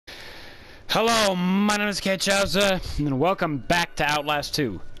Hello, my name is Ketchauza, and welcome back to Outlast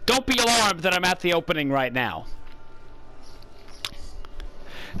 2. Don't be alarmed that I'm at the opening right now.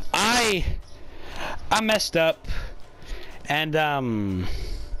 I messed up and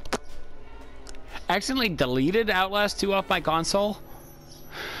accidentally deleted Outlast 2 off my console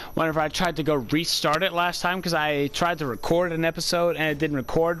whenever I tried to go restart it last time, because I tried to record an episode and it didn't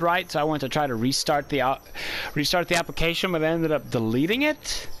record right, so I went to try to restart the application, but I ended up deleting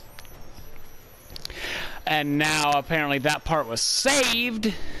it. And now apparently that part was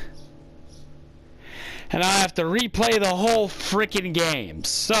saved, and I have to replay the whole freaking game.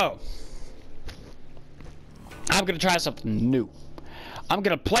 So I'm gonna try something new. I'm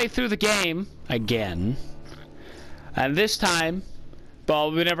gonna play through the game again, and this time,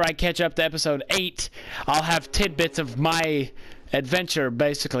 well, whenever I catch up to episode 8, I'll have tidbits of my adventure,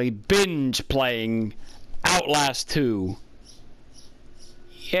 basically binge playing Outlast 2.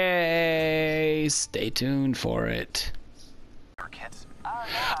 Yay! Stay tuned for it.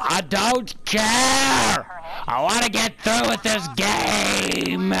 I don't care! I want to get through with this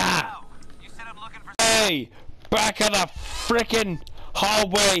game! Hey! Back in the frickin'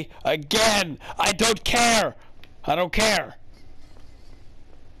 hallway again! I don't care! I don't care!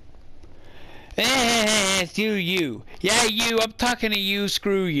 It's you. Yeah, you. I'm talking to you.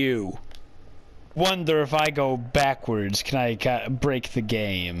 Screw you. Wonder if I go backwards, can I break the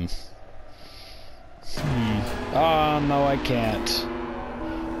game? Oh, no, I can't.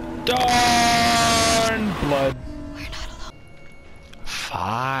 Darn blood. We're not alone.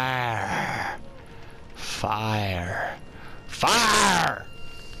 Fire. Fire. Fire!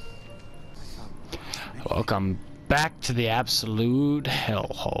 Welcome back to the absolute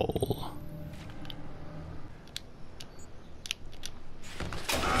hellhole.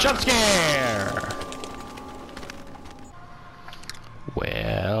 Jump scare!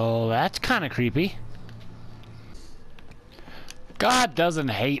 Well, that's kind of creepy. God doesn't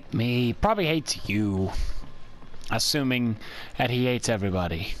hate me. He probably hates you. Assuming that he hates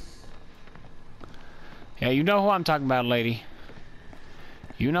everybody. Yeah, you know who I'm talking about, lady.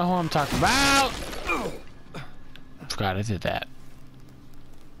 You know who I'm talking about! Forgot I did that.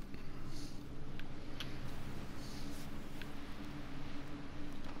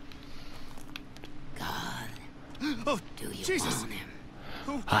 Oh, do you Jesus. want him?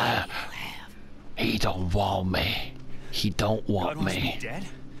 He don't want me. He don't want God wants me. dead?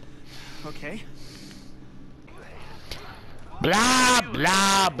 Okay. Blah,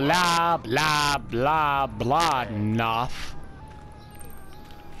 blah, blah, blah, blah, blah, enough.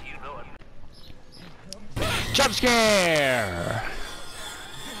 Jump scare!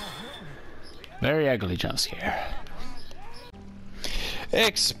 Very ugly jump scare.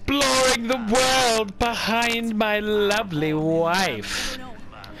 Exploring the world behind my lovely wife.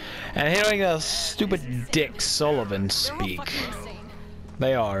 And hearing a stupid Dick Sullivan speak.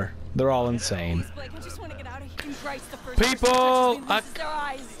 They are. They're all insane. People! God,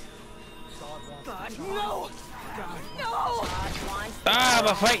 no! No! Ah,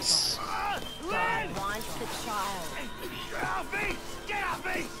 my face! God wants the child. Get off me! Get off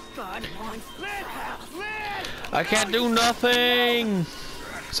me! God wants Lynn! I can't do nothing!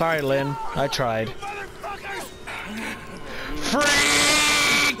 Sorry, Lynn. I tried. Motherfuckers!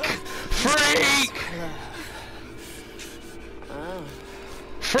 Freak! Freak!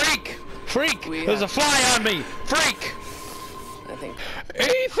 Freak! Freak! There's a fly on me! Freak!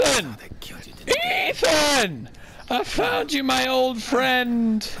 Ethan! Ethan! I found you, my old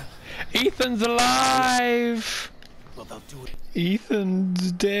friend! Ethan's alive!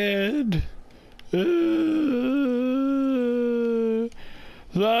 Ethan's dead.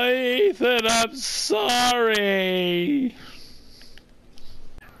 Ethan, I'm sorry.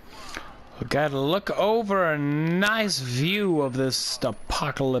 We gotta look over a nice view of this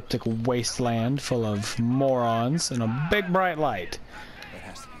apocalyptic wasteland full of morons and a big bright light.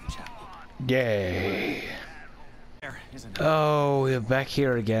 Yay. Oh, we're back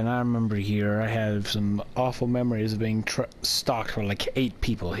here again. I remember here. I had some awful memories of being stalked for like 8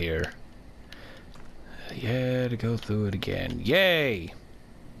 people here. Yeah, to go through it again. Yay!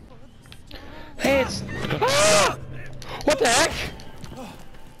 Hey, it's... Ah! What the heck?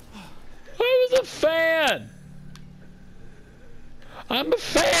 I was a fan! I'm a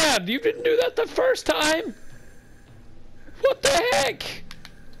fan! You didn't do that the first time! What the heck?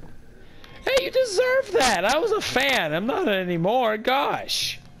 Hey, you deserve that! I was a fan. I'm not anymore.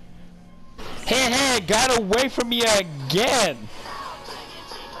 Gosh. Hey, got away from me again!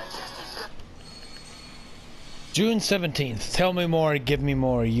 June 17th. Tell me more, give me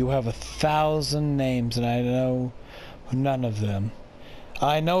more. You have 1,000 names and I know none of them.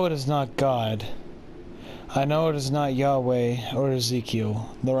 I know it is not God. I know it is not Yahweh or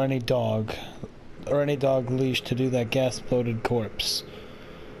Ezekiel, nor any dog leashed to do that gas-bloated corpse.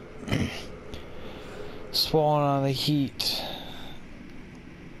 Swollen on the heat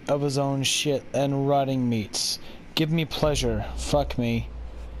of his own shit and rotting meats. Give me pleasure, fuck me,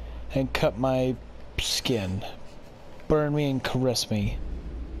 and cut my skin. Burn me and caress me.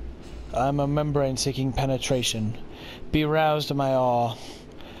 I'm a membrane seeking penetration. Be roused to my awe.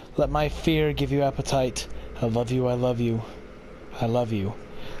 Let my fear give you appetite. I love you, I love you. I love you.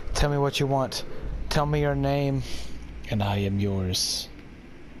 Tell me what you want. Tell me your name, and I am yours.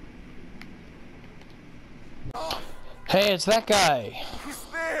 Hey, it's that guy. Who's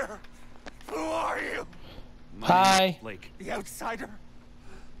there? Who are you? Hi. Blake. The outsider?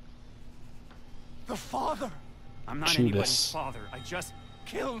 The father? I'm not Judas. anybody's father. I just...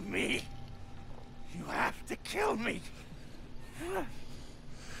 Kill me! You have to kill me!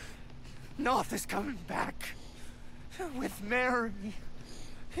 North is coming back. With Mary.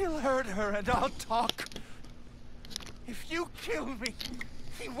 He'll hurt her and I'll talk. If you kill me,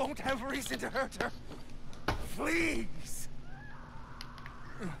 he won't have reason to hurt her. Please!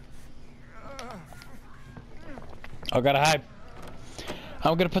 I gotta hide.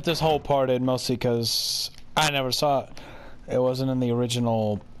 I'm gonna put this whole part in mostly because I never saw it. It wasn't in the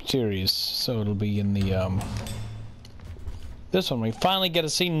original series, so it'll be in the this one. We finally get to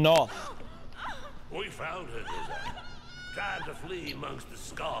see North. We found her, Josiah, trying to flee amongst the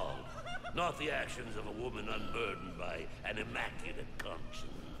skulls, not the actions of a woman unburdened by an immaculate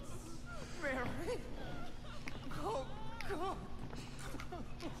conscience. Mary! Oh, God!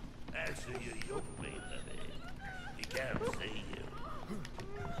 Answer your yoke mate, honey. He can't see you.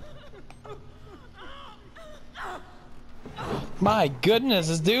 My goodness,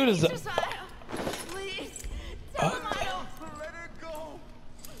 this dude is. Josiah, please. Tell him I don't. Let her go!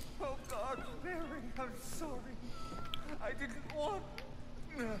 Oh, God, Mary, I'm sorry. I didn't want...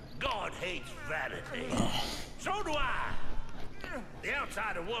 God hates vanity. So do I. The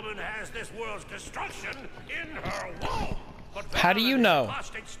outsider woman has this world's destruction in her womb. But How do you know?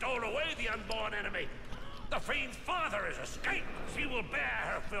 Apostate stole away the unborn enemy. The fiend's father is escaped. She will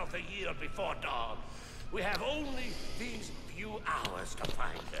bear her filthy yield before dawn. We have only these few hours to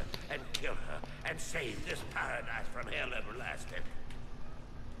find her and kill her and save this paradise from hell everlasting.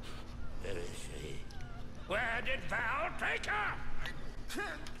 Where is she? Where did Val take her?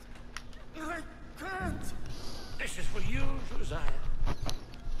 I can't! This is for you, Josiah.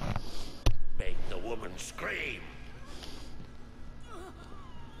 Make the woman scream.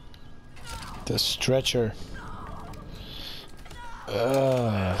 The stretcher.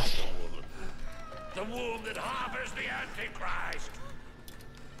 The womb that harbors the Antichrist.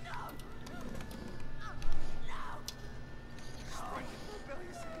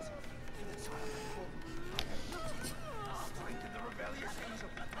 Strengthen the rebellious angel.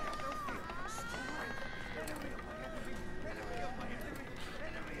 I have no fear. Strength. Enemy of my enemy. Enemy of my enemy.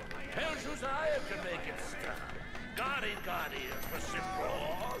 Enemy of my enemy. Tell Josiah to make it stop. Guardian for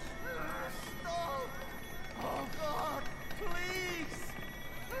Simros. Stop! Oh, God, please!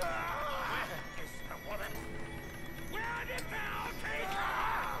 Where is the woman? Where did Val take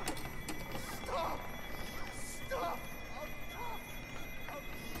her? Stop! Stop! I'll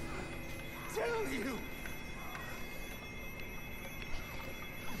tell you!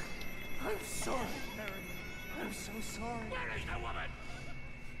 I'm sorry, Mary. I'm so sorry. Where is the woman?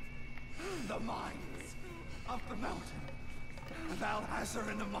 The mines. Up the mountain. Val has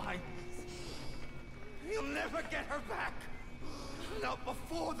her in the mines. You'll never get her back. Not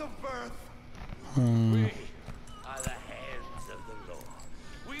before the birth. We are the hands of the Lord.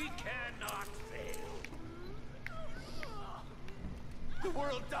 We cannot fail. The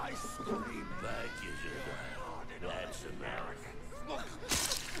world dies screaming. Thank you, Josiah. That's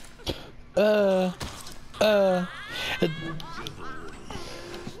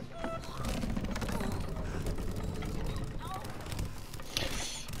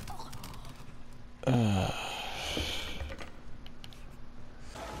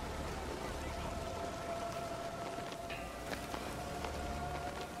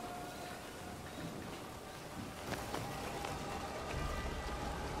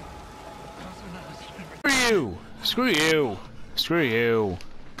Screw you! Screw you! Screw you!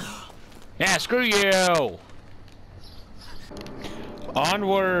 Yeah, screw you!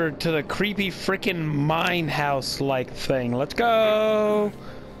 Onward to the creepy frickin' mine house-like thing. Let's go!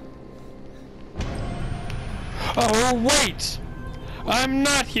 Oh, wait! I'm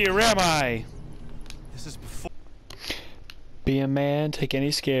not here, am I? This is before... Be a man, take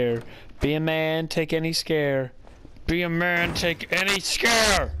any scare. Be a man, take any scare. Be a man, take any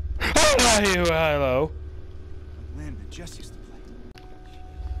scare. Hello. Land that Jess used to play.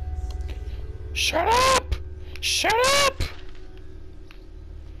 Shut up! Shut up!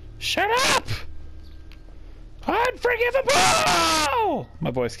 Shut up! Unforgivable!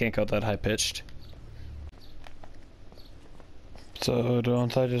 My voice can't go that high pitched. So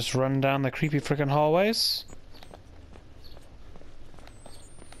don't I just run down the creepy freaking hallways?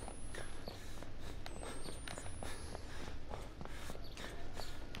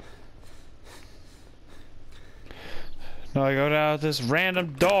 No, I go down this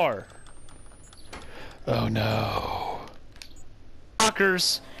random door. Oh no.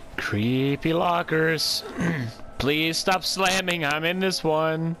 Lockers. Creepy lockers. Please stop slamming. I'm in this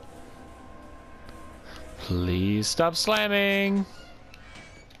one. Please stop slamming.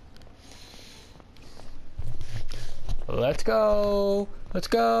 Let's go. Let's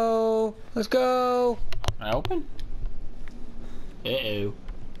go. Let's go. Can I open?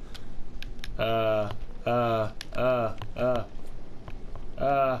 Uh-oh. Oh,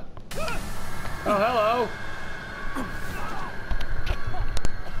 hello.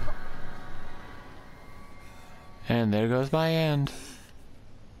 And there goes my end.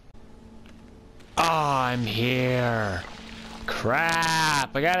 Oh, I'm here.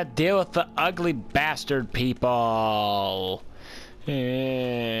 Crap, I gotta deal with the ugly bastard people.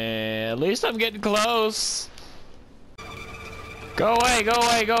 At least I'm getting close. Go away, go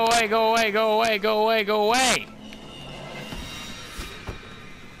away, go away, go away, go away, go away, go away.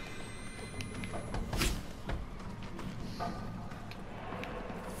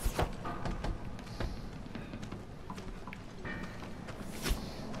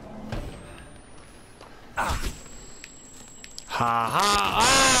 Ha ha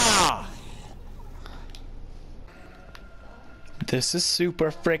ah! This is super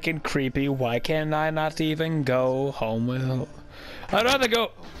freaking creepy. Why can't I not even go home with? I'd rather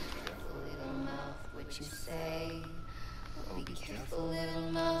go. Little mouth, what you say? Oh, be careful,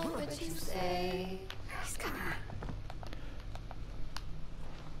 little mouth, what you say?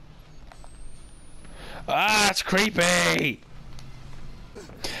 Ah, it's creepy.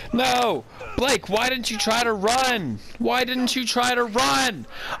 No, Blake, why didn't you try to run? Why didn't you try to run?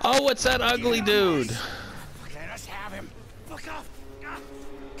 Oh, it's that ugly dude. Let us have him. Fuck off.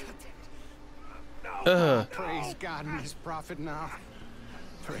 Praise God and his prophet now.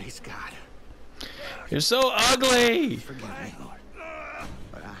 Praise God. You're so ugly. Forgive me, Lord.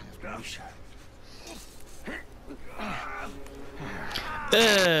 But I have no shame.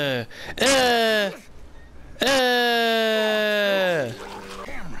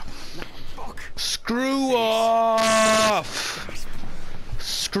 Screw off.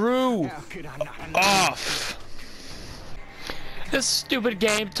 Screw How could I not? off. This stupid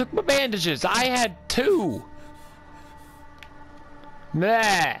game took my bandages. I had 2.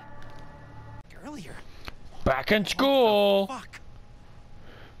 Meh. Earlier. Back in school. Fuck.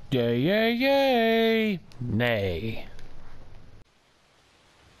 Yay, yay, yay. Nay.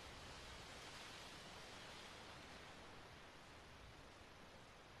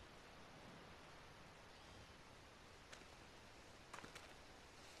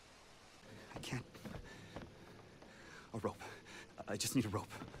 I can't. A rope. I just need a rope.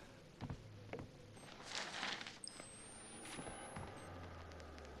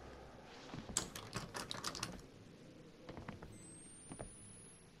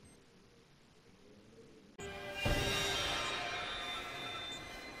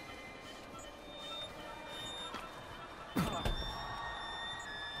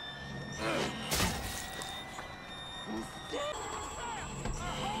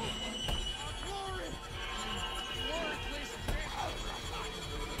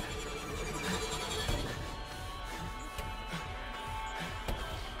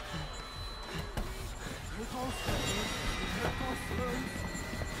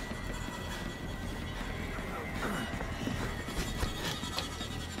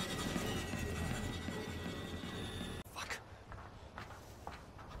 Fuck.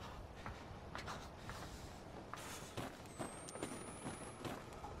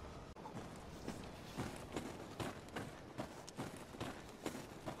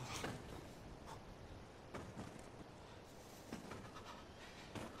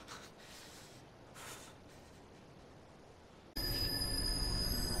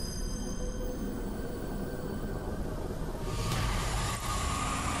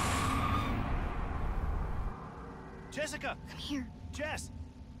 Jessica! Come here, Jess!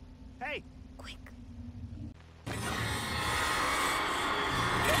 Hey! quick.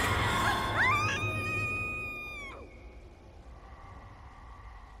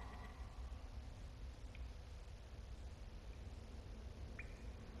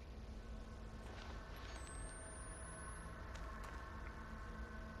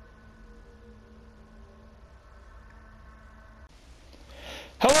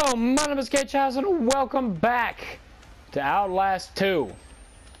 Hello, my name is Ketchhouse and welcome back to Outlast 2.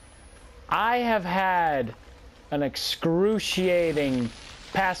 I have had an excruciating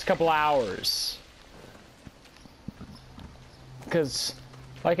past couple hours. Because,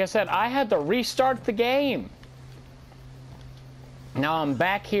 like I said, I had to restart the game. Now I'm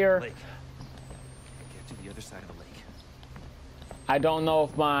back here. Lake. Get to the other side of the lake. I don't know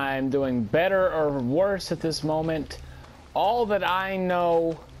if I'm doing better or worse at this moment. All that I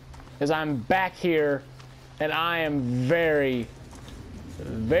know is I'm back here and I am very,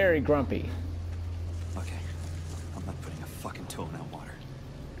 very grumpy. Okay. I'm not putting a fucking toe in that water.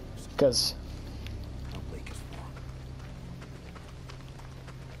 Because The lake is warm.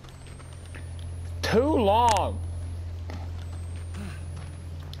 too long.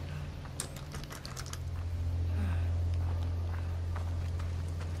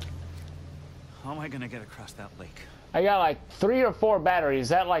 How am I gonna get across that lake? I got like 3 or 4 batteries.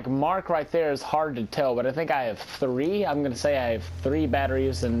 That like mark right there is hard to tell, but I think I have 3. I'm gonna say I have 3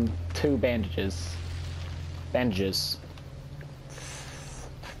 batteries and 2 bandages.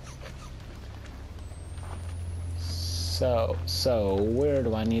 So where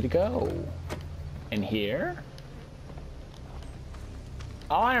do I need to go? In here?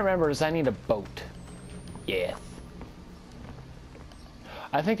 All I remember is I need a boat. Yeah.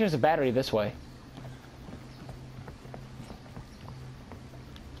 I think there's a battery this way.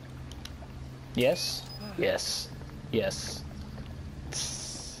 Yes, yes, yes.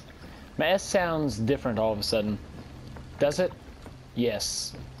 My S sounds different all of a sudden. Does it?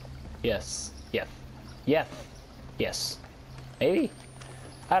 Yes. Yes. Yes. Yes. Yes. Maybe?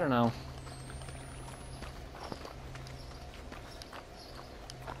 I don't know.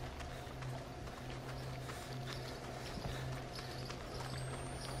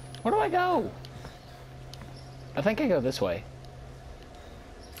 Where do I go? I think I go this way.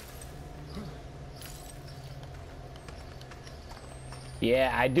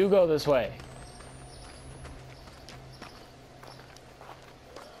 Yeah, I do go this way.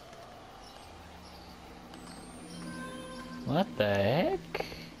 What the heck?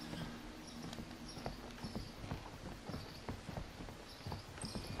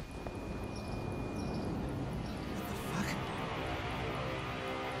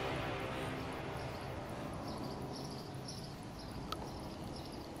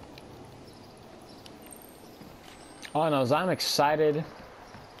 All I know is I'm excited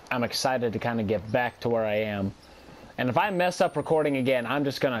to kind of get back to where I am. And if I mess up recording again, I'm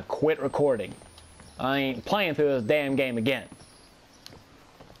just gonna quit recording. I ain't playing through this damn game again.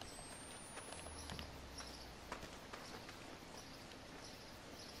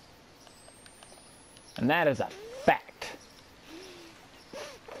 And that is a fact.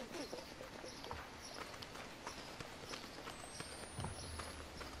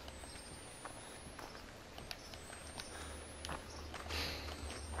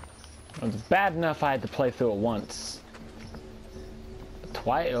 It was bad enough I had to play through it once.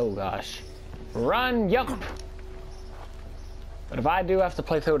 Twice? Oh gosh. Run, jump! But if I do have to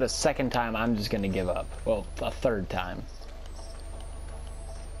play through it a second time, I'm just gonna give up. Well, a third time.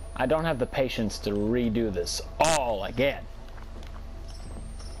 I don't have the patience to redo this all again.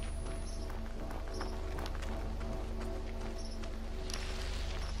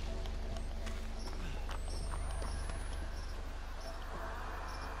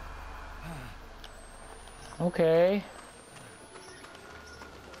 Okay.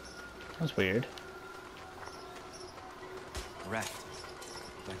 That's weird. Raft.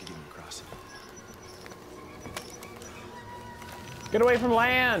 If I could even cross it. Get away from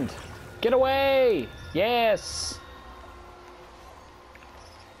land! Get away! Yes!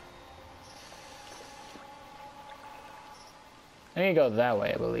 I need to go that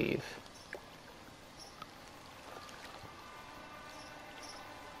way, I believe.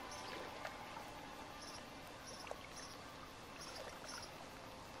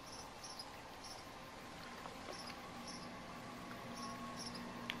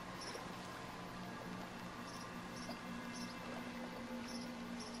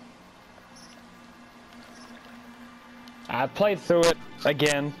 I played through it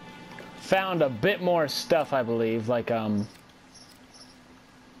again, found a bit more stuff, I believe, like, or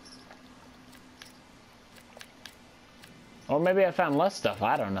maybe I found less stuff,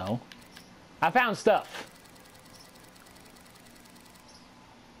 I don't know. I found stuff.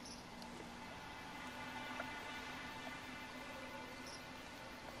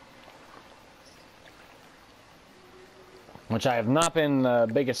 Which I have not been the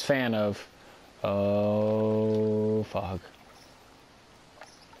biggest fan of. Oh, fog.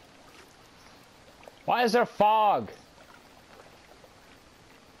 Why is there fog?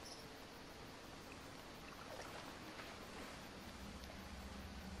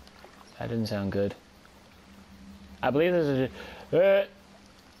 That didn't sound good. I believe there's a...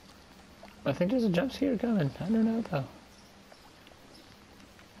 I think there's a jump scare coming. I don't know though.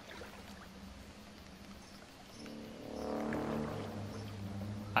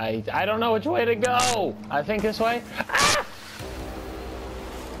 I don't know which way to go. I think this way. Ah!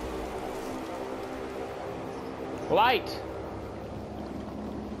 Light.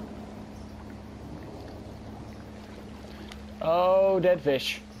 Oh, dead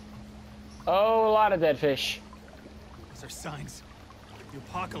fish. Oh, a lot of dead fish. These are signs. The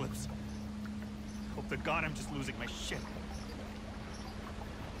apocalypse. Hope to God I'm just losing my shit.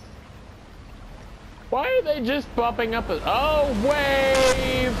 Why are they just popping up? Oh,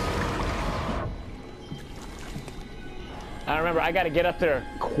 wave! I remember, I gotta get up there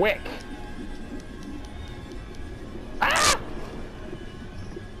quick. Ah!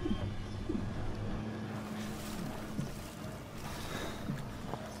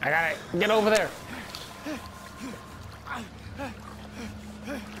 I gotta get over there.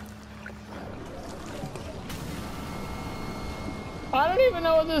 I don't even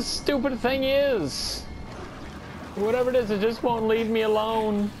know what this stupid thing is. Whatever it is, it just won't leave me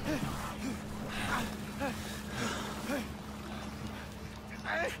alone.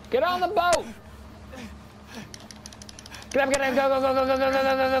 Get on the boat! Get up, go, go, go, go, go, go, go,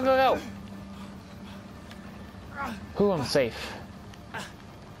 go, go, go, go. Ooh, I'm safe.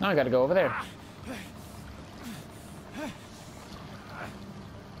 Now I gotta go over there.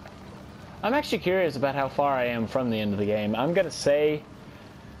 I'm actually curious about how far I am from the end of the game. I'm gonna say...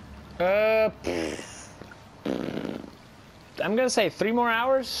 I'm gonna say 3 more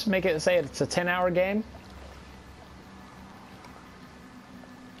hours. Make it say it's a 10-hour game.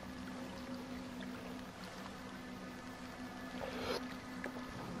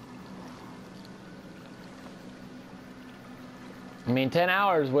 I mean, 10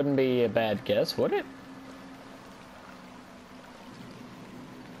 hours wouldn't be a bad guess, would it?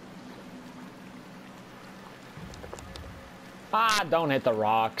 Ah, don't hit the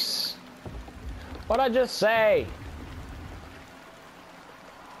rocks. What'd I just say?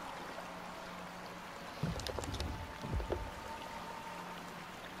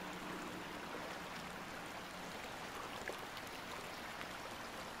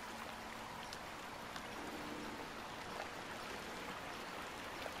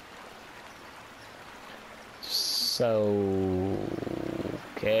 So,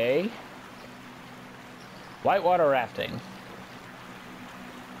 okay. Whitewater rafting.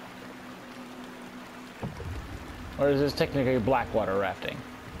 Or is this technically blackwater rafting?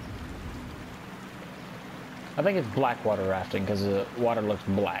 I think it's blackwater rafting because the water looks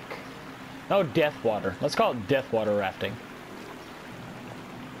black. No, death water. Let's call it death water rafting.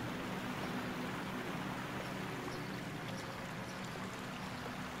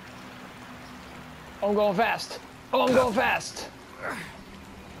 Oh, I'm going fast. Oh, I'm going fast.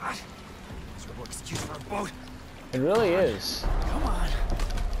 Is there no excuse for a boat? It really is. Come on.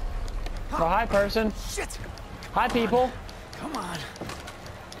 Oh, hi, person. Shit. Hi, people. Come on.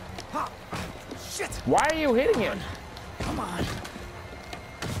 Shit. Why are you hitting it? Come on.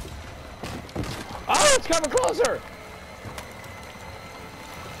 Oh, it's coming closer.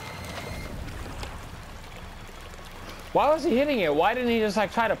 Why was he hitting it? Why didn't he just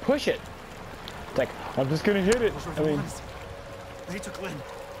like try to push it? It's like, I'm just gonna hit it. I mean, They took Lynn.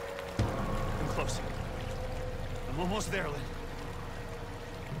 I'm close. I'm almost there, Lynn.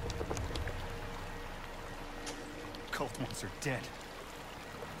 Cult ones are dead.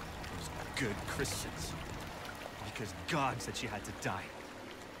 Those good Christians. Because God said she had to die.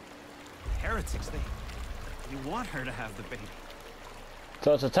 Heretics, they want her to have the baby.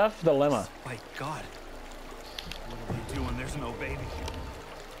 so it's a tough dilemma. By God. What do they do when there's no baby?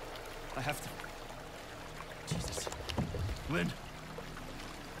 I have to... Jesus. Lynn.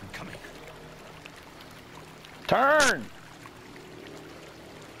 I'm coming. Turn!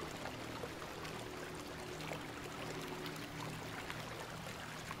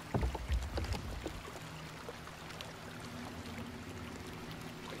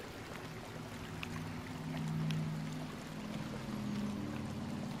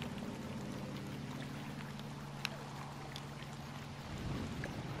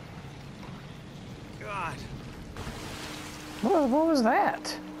 God. What was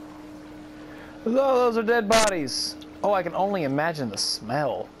that? Oh, those are dead bodies. Oh, I can only imagine the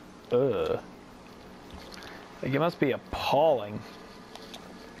smell. Ugh. Like, it must be appalling.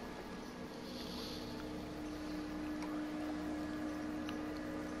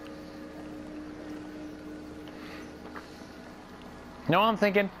 You know what I'm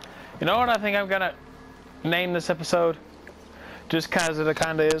thinking? You know what I think I'm gonna name this episode? just because it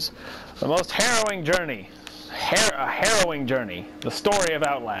kind of is. The most harrowing journey. A harrowing journey. The story of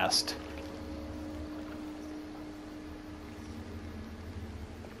Outlast.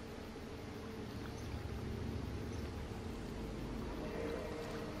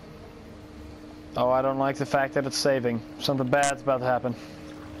 Oh, I don't like the fact that it's saving. Something bad's about to happen.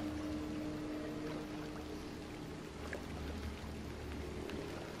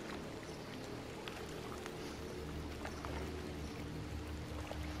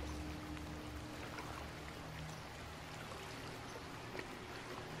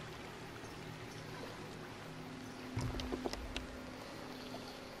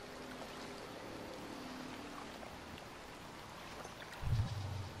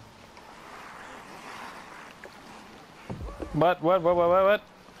 What?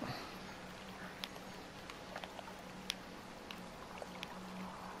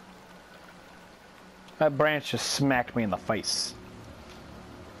 That branch just smacked me in the face.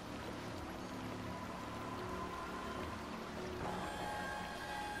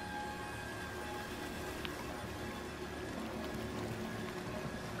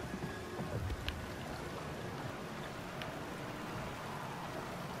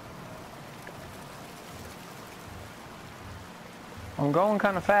 I'm going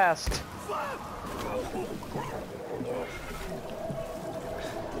kind of fast.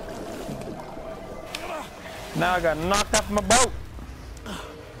 Now I got knocked off my boat.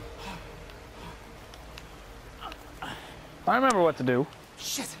 I remember what to do.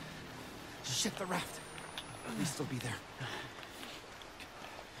 Shit! Shit, the raft. At least they'll be there.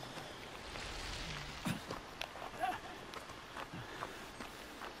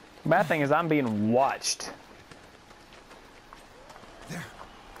 Bad thing is I'm being watched. There.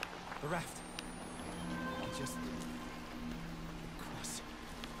 The raft. Just cross.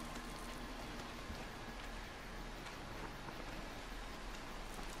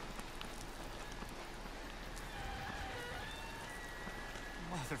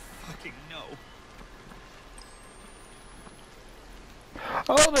 Motherfucking no.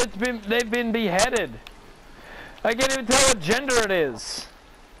 Oh, they've been beheaded. I can't even tell what gender it is.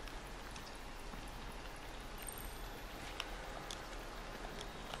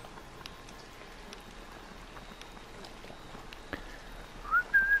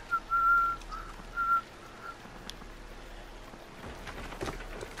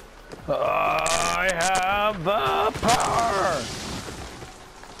 I have the power!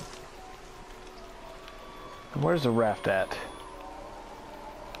 Where's the raft at?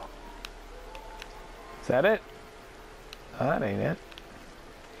 Is that it? Oh, that ain't it.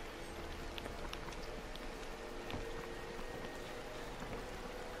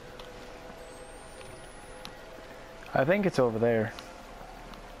 I think it's over there.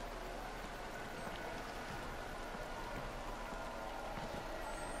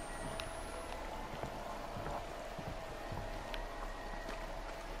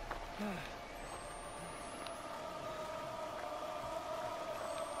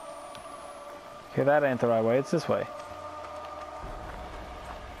 Okay, that ain't the right way. It's this way.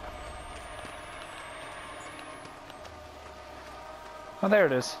 Oh, there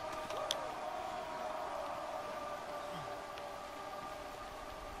it is.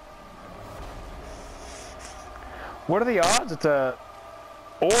 What are the odds that the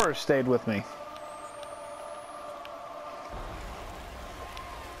ore stayed with me?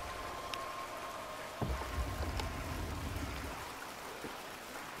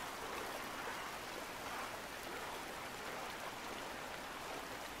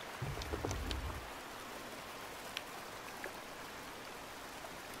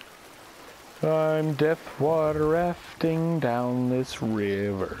 I'm death water rafting down this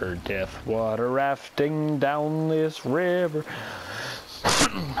river, death water rafting down this river.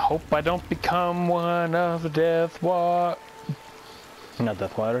 Hope I don't become one of the death water, not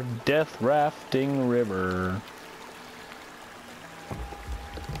death water, death rafting river.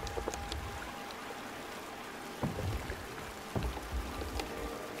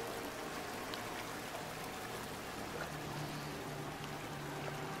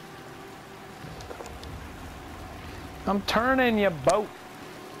 I'm turning your boat.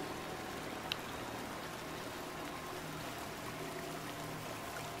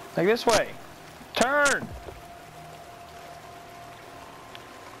 Like this way. Turn!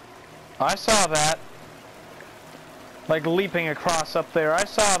 I saw that. Like leaping across up there. I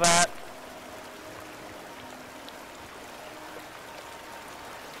saw that.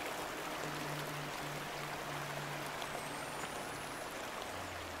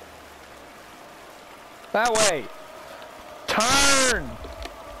 That way. Turn!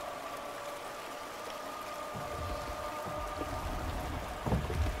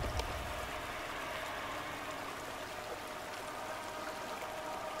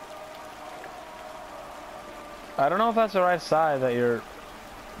 I don't know if that's the right side that you're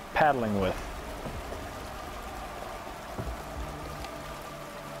paddling with.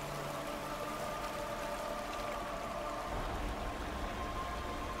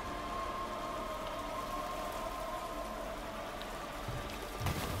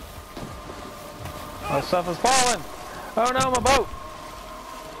 My stuff is falling! Oh no, my boat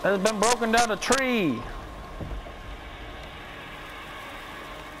has been broken down a tree!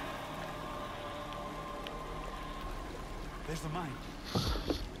 There's the mine.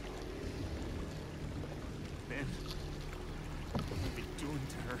 Ben, what have you been doing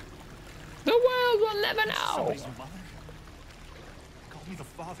to her? The world will never know! Somebody's mother? Call me the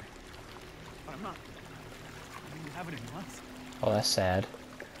father. But I'm not. I didn't have it in months. Oh, that's sad.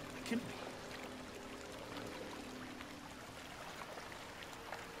 Can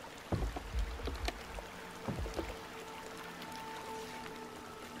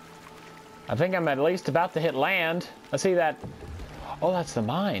I think I'm at least about to hit land. I see that. Oh, that's the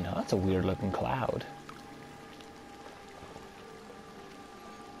mine. Oh, that's a weird looking cloud.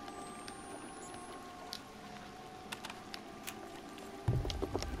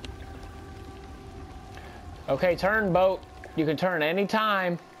 Okay, turn, boat. You can turn any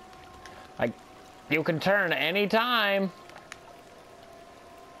time. Like, you can turn any time.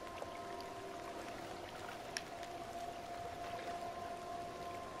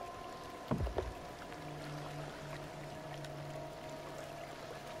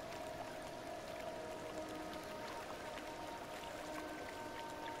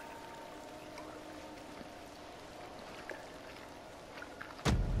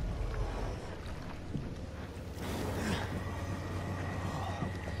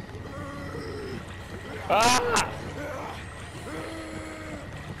 Ah!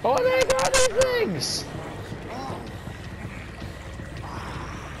 What the heck are these things?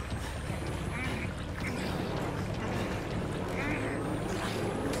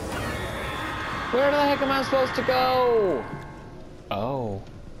 Where the heck am I supposed to go? Oh.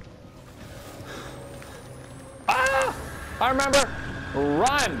 Ah! I remember.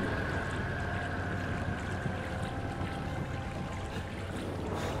 Run!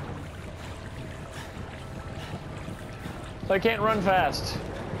 I can't run fast.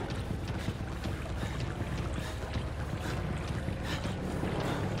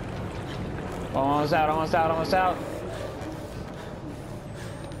 Almost out, almost out, almost out.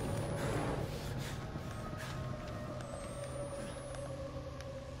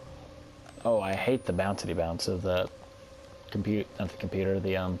 Oh, I hate the bouncy bounce of the not the computer,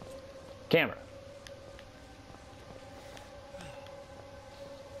 the camera.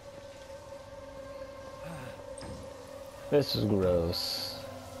 This is gross.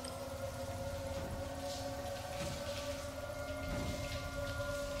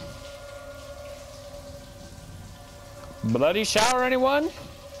 Bloody shower, anyone?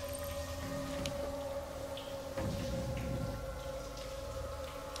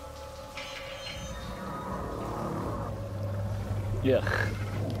 Yuck.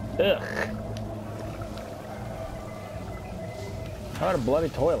 Ugh. How about a bloody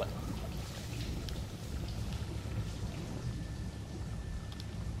toilet?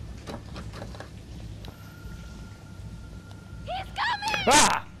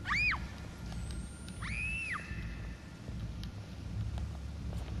 Ah!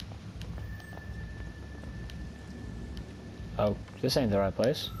 Oh, this ain't the right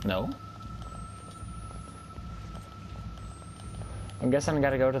place. No. I'm guessing I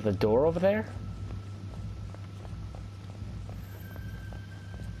gotta go to the door over there?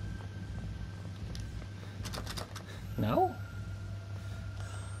 No?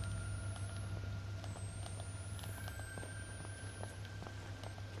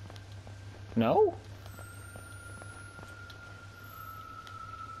 No?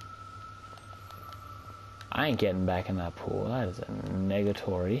 I ain't getting back in that pool. That is a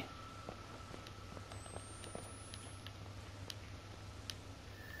negatory.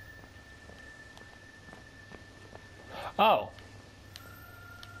 Oh.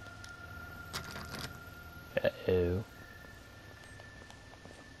 Uh-oh.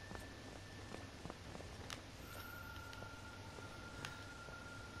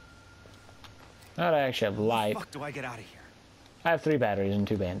 Not I actually have light. How the fuck do I get out of here? I have 3 batteries and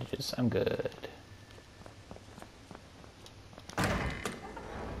 2 bandages. I'm good.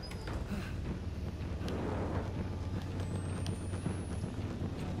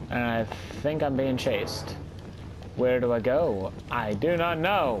 And I think I'm being chased. Where do I go? I do not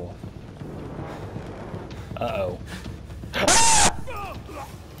know. Uh-oh.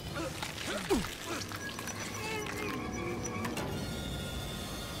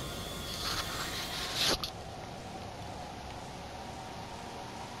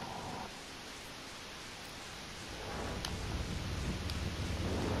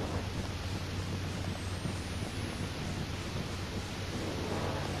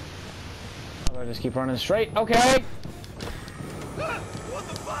 I just keep running straight. Okay. What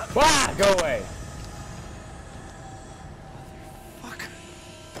the fuck? Ah, go away. Fuck.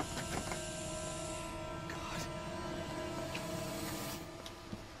 God.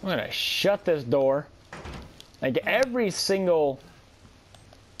 I'm gonna shut this door. Like every single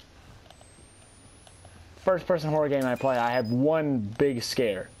first-person horror game I play, I had one big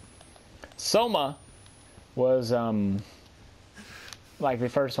scare. Soma was like the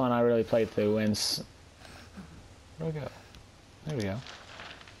first one I really played through, and where'd we go? There we go.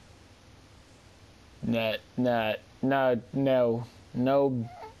 No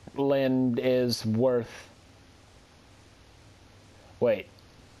Lynn is worth. Wait.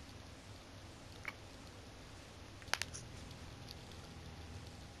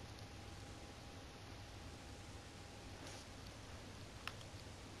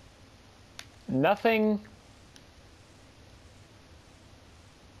 Nothing.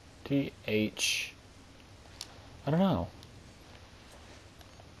 TH. I don't know.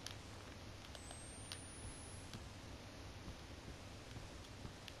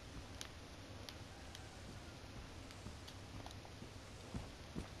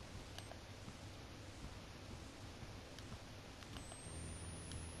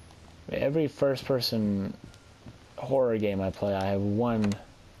 Every first-person horror game I play, I have one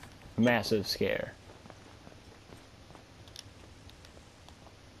massive scare.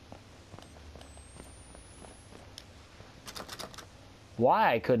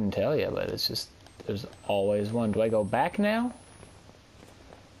 Why, I couldn't tell you, but it's just, there's always one. Do I go back now?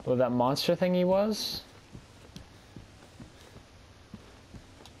 Where that monster thingy was?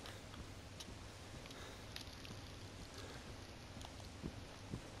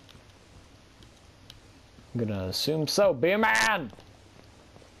 I'm gonna assume so. Be a man!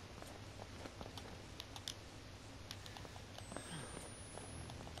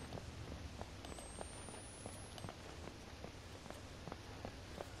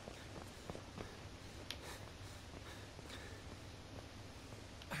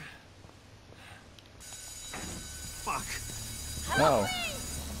 Fuck. No.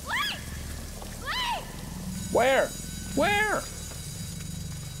 Wait! Wait! Where? Where?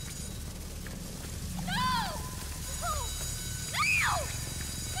 No! No!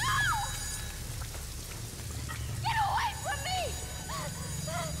 No! Get away from me!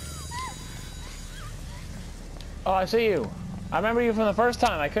 Oh, I see you. I remember you from the first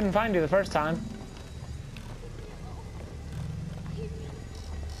time. I couldn't find you the first time.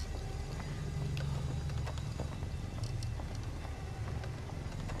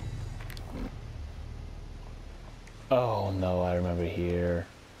 Oh no, I remember here.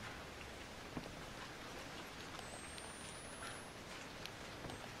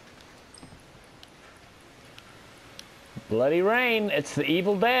 Bloody rain, it's the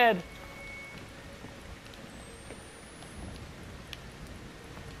Evil Dead.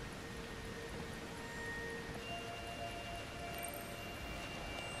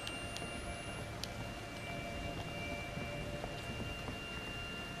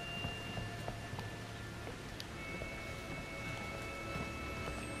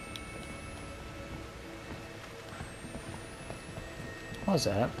 What was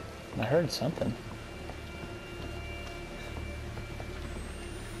that? I heard something.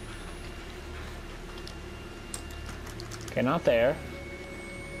 Okay, not there.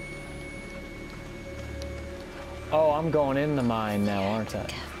 Oh, I'm going in the mine now, aren't I?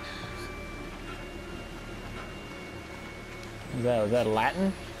 Was that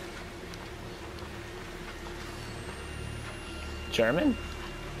Latin? German?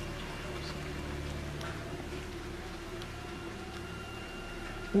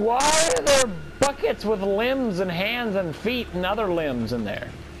 Why are there buckets with limbs and hands and feet and other limbs in there?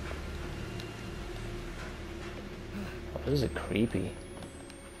 Oh, this is creepy.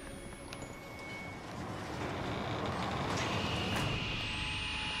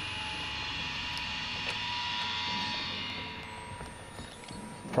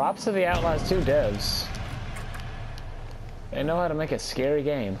 Props to the Outlast 2 devs. They know how to make a scary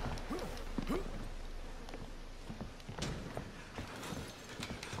game.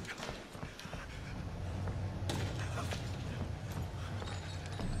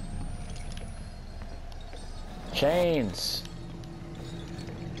 Chains.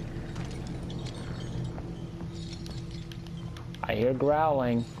 I hear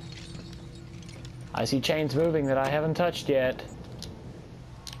growling. I see chains moving that I haven't touched yet.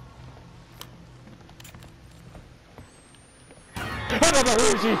 I don't know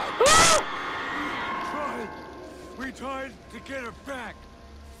who is he. We tried to get her back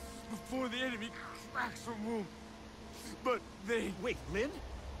before the enemy cracks her womb. But they... Wait, Lynn?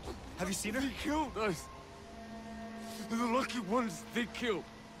 Have you seen her? They killed us. The lucky ones they killed.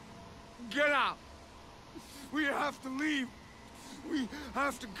 Get out. We have to leave. We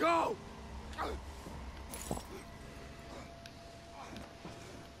have to go.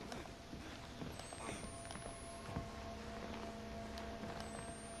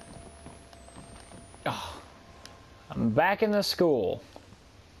 Oh, I'm back in the school.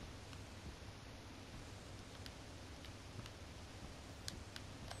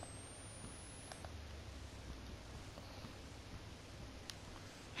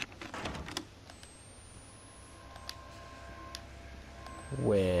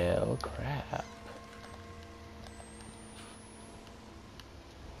 Well, crap.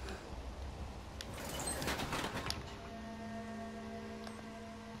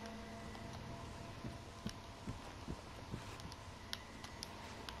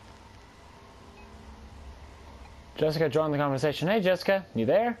 Jessica joined the conversation. Hey, Jessica, you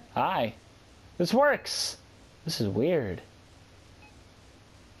there? Hi. This works. This is weird.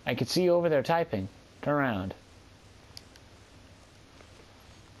 I can see you over there typing. Turn around.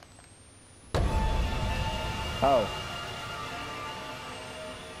 Oh.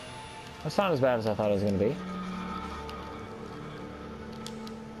 That's not as bad as I thought it was going to be.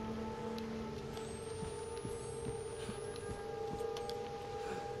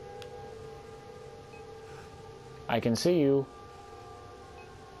 I can see you.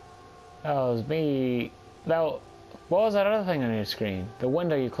 That was me. What was that other thing on your screen? The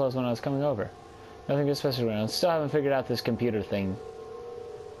window you closed when I was coming over. Nothing good special around. Still haven't figured out this computer thing.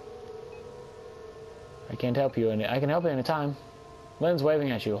 I can't help you. I can help you anytime. Lynn's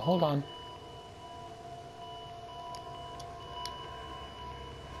waving at you. Hold on.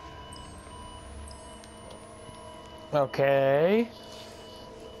 Okay.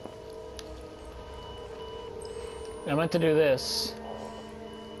 I meant to do this.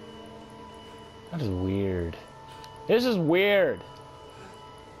 That is weird. This is weird.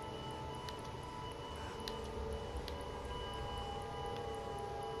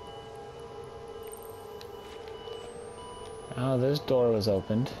 Oh, this door was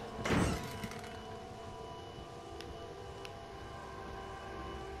opened.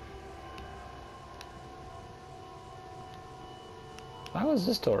 Why was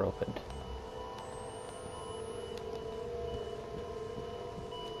this door opened?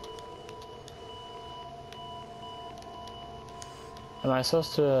 Am I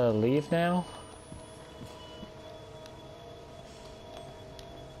supposed to leave now?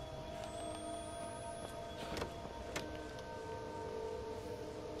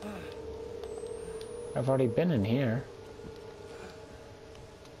 I've already been in here.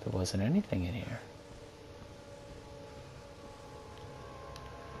 There wasn't anything in here.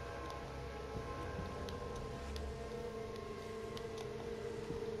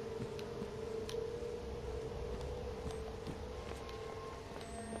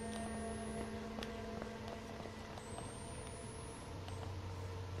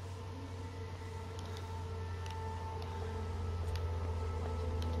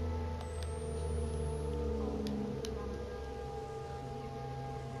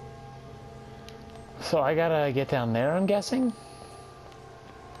 So I gotta get down there, I'm guessing?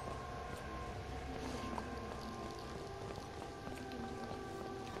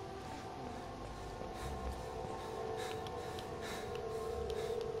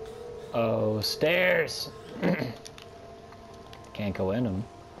 Oh, stairs! Can't go in them.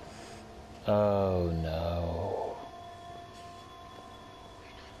 Oh no.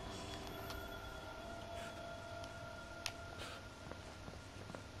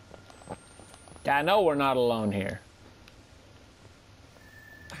 I know we're not alone here.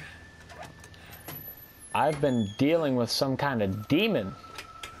 I've been dealing with some kind of demon.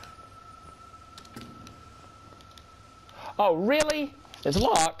 Oh, really? It's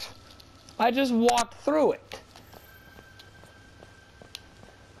locked. I just walked through it.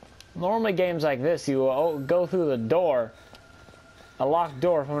 Normally games like this, you go through the door, a locked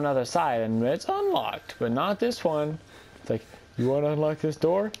door from another side, and it's unlocked, but not this one. It's like, you want to unlock this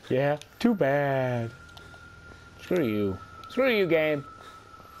door? Yeah, too bad. Screw you. Screw you, game.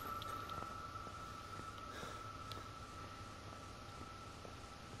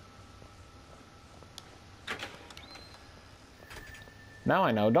 Now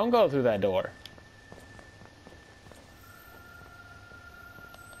I know. Don't go through that door.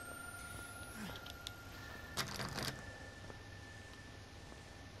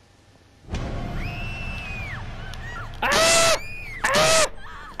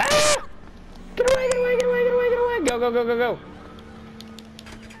 Go.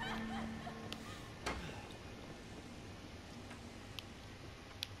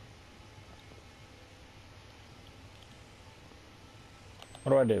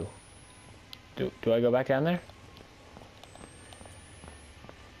 What do I do? Do I go back down there?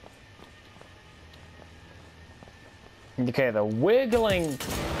 Okay, the wiggling.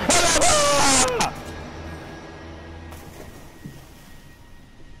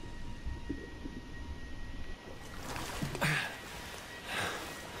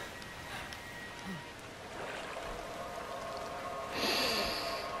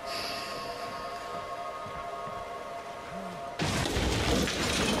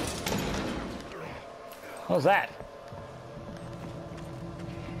 What was that?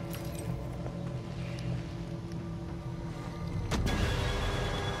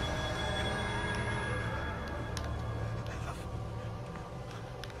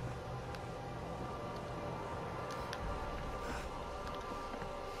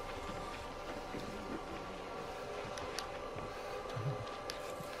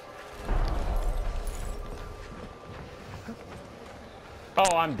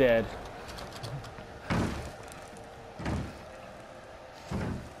 Oh, I'm dead.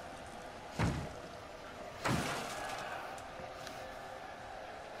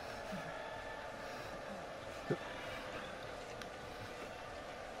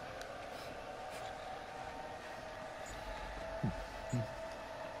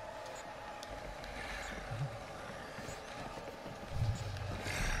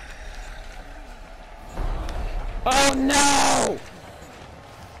 Oh no!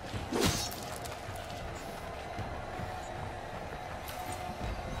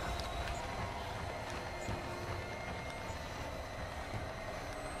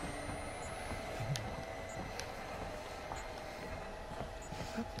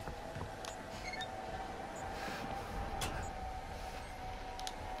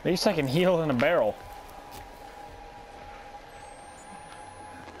 At least I can heal in a barrel.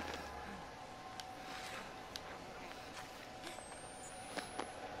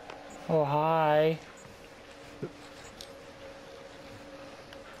 Oh, hi.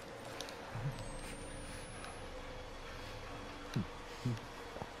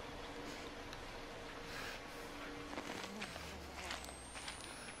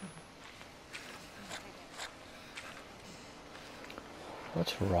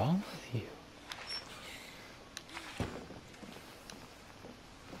 What's wrong with you?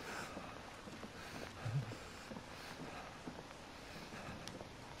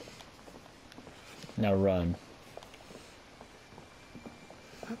 Now run.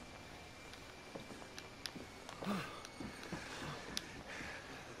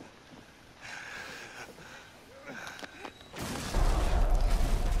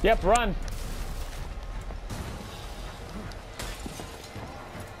 Yep, run.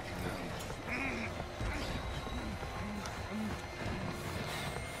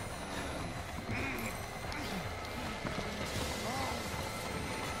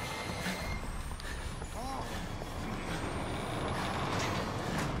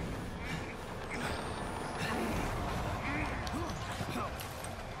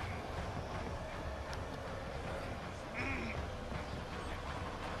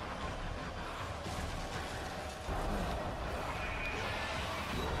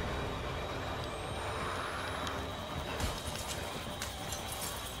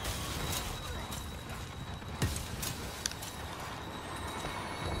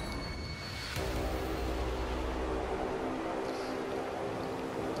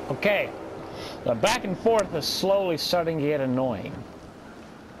 Okay, the back and forth is slowly starting to get annoying.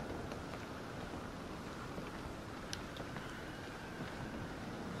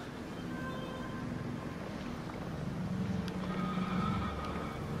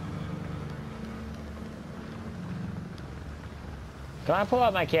 Can I pull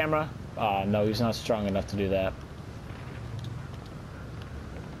out my camera? No, he's not strong enough to do that.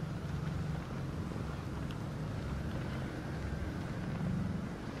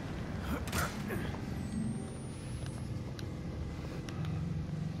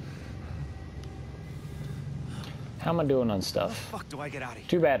 How am I doing on stuff? How the fuck do I get out of here?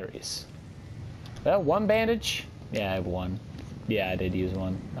 2 batteries. Well, 1 bandage? Yeah, I have 1. Yeah, I did use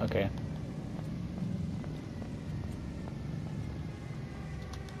 1. Okay.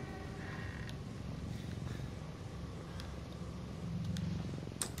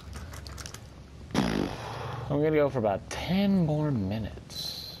 I'm gonna go for about 10 more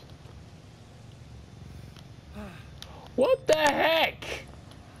minutes. What the heck?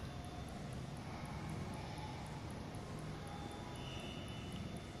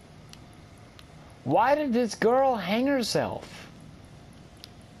 Why did this girl hang herself?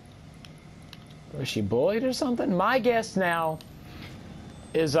 Was she bullied or something? My guess now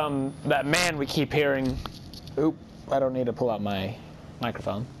is that man we keep hearing. Oop, I don't need to pull out my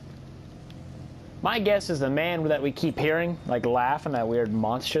microphone. My guess is the man that we keep hearing, like laughing, that weird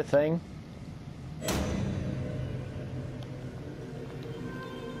monster thing.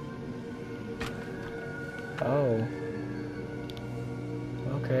 Oh.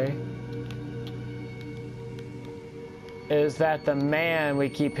 Okay. Is that the man we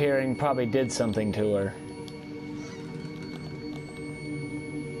keep hearing probably did something to her?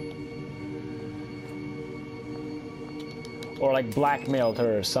 Or like blackmailed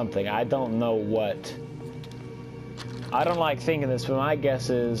her or something. I don't know what. I don't like thinking this, but my guess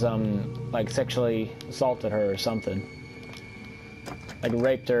is like sexually assaulted her or something. Like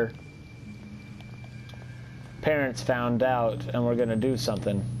raped her. Parents found out and were gonna do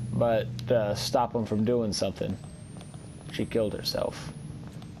something, but stop them from doing something. She killed herself.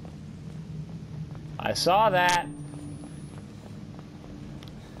 I saw that.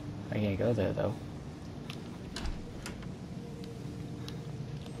 I can't go there though.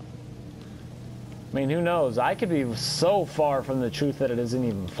 I mean, who knows? I could be so far from the truth that it isn't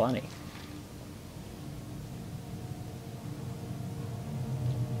even funny.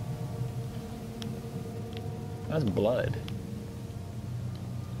 That's blood.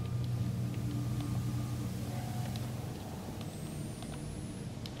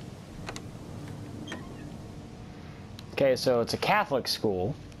 Okay, so it's a Catholic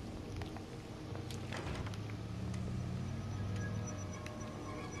school.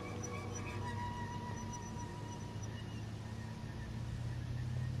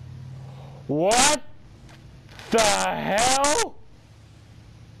 What the hell?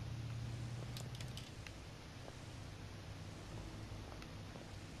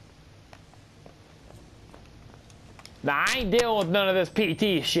 Nah, I ain't dealing with none of this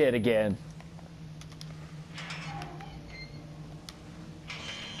PT shit again.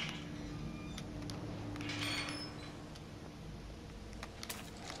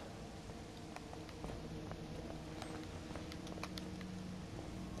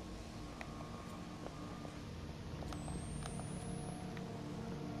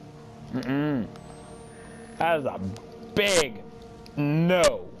 That is a big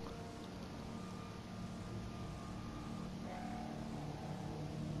no.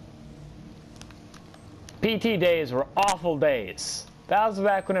 PT days were awful days. That was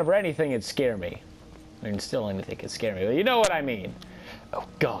back whenever anything would scare me. I mean, still anything could scare me, but you know what I mean. Oh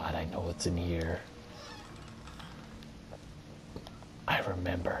God, I know what's in here. I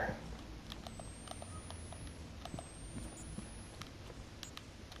remember.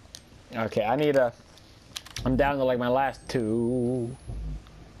 Okay, I'm down to like my last two.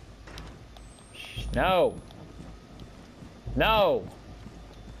 No. No.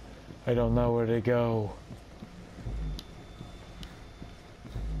 I don't know where to go.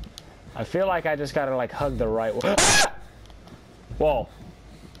 I feel like I just gotta like hug the right wall. Ah! Wall.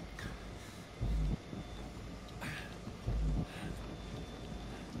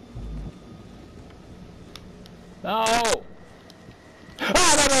 No.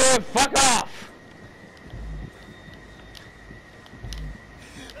 Ah, no, fuck off.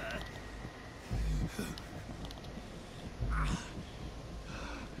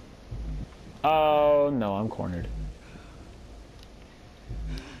 Oh no, I'm cornered.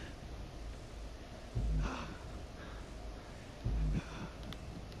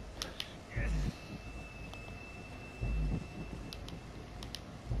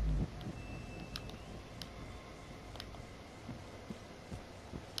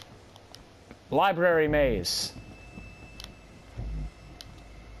 Library maze.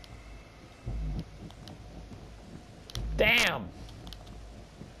 Damn.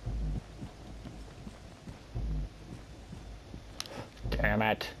 Damn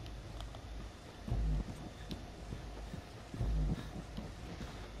it.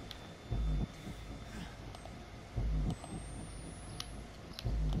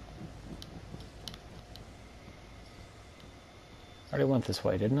 I already went this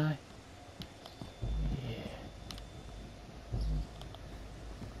way, didn't I?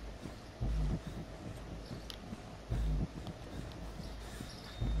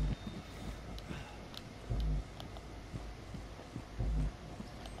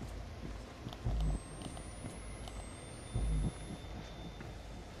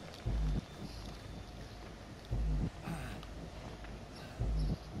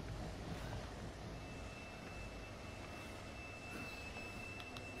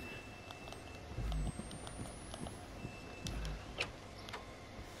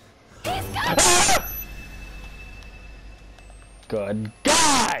 Good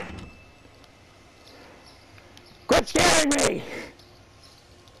God! Quit scaring me!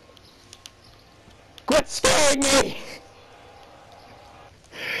 Quit scaring me!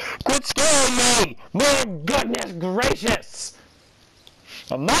 quit scaring me! My goodness gracious!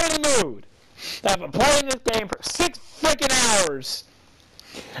 I'm not in the mood. I've been playing this game for 6 freaking hours.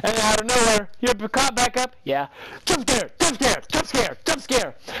 And then out of nowhere, you're caught back up? Yeah. Jump scare! Jump scare! Jump scare! Jump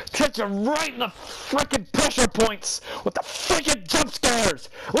scare! Touch you right in the freaking pressure points with the freaking jump scares!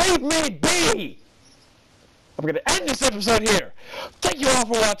 Leave me be! I'm going to end this episode here. Thank you all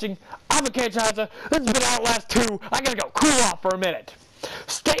for watching. I'm Akachaza. This has been Outlast 2. I got to go cool off for a minute.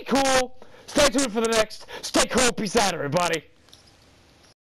 Stay cool. Stay tuned for the next. Stay cool. Peace out, everybody.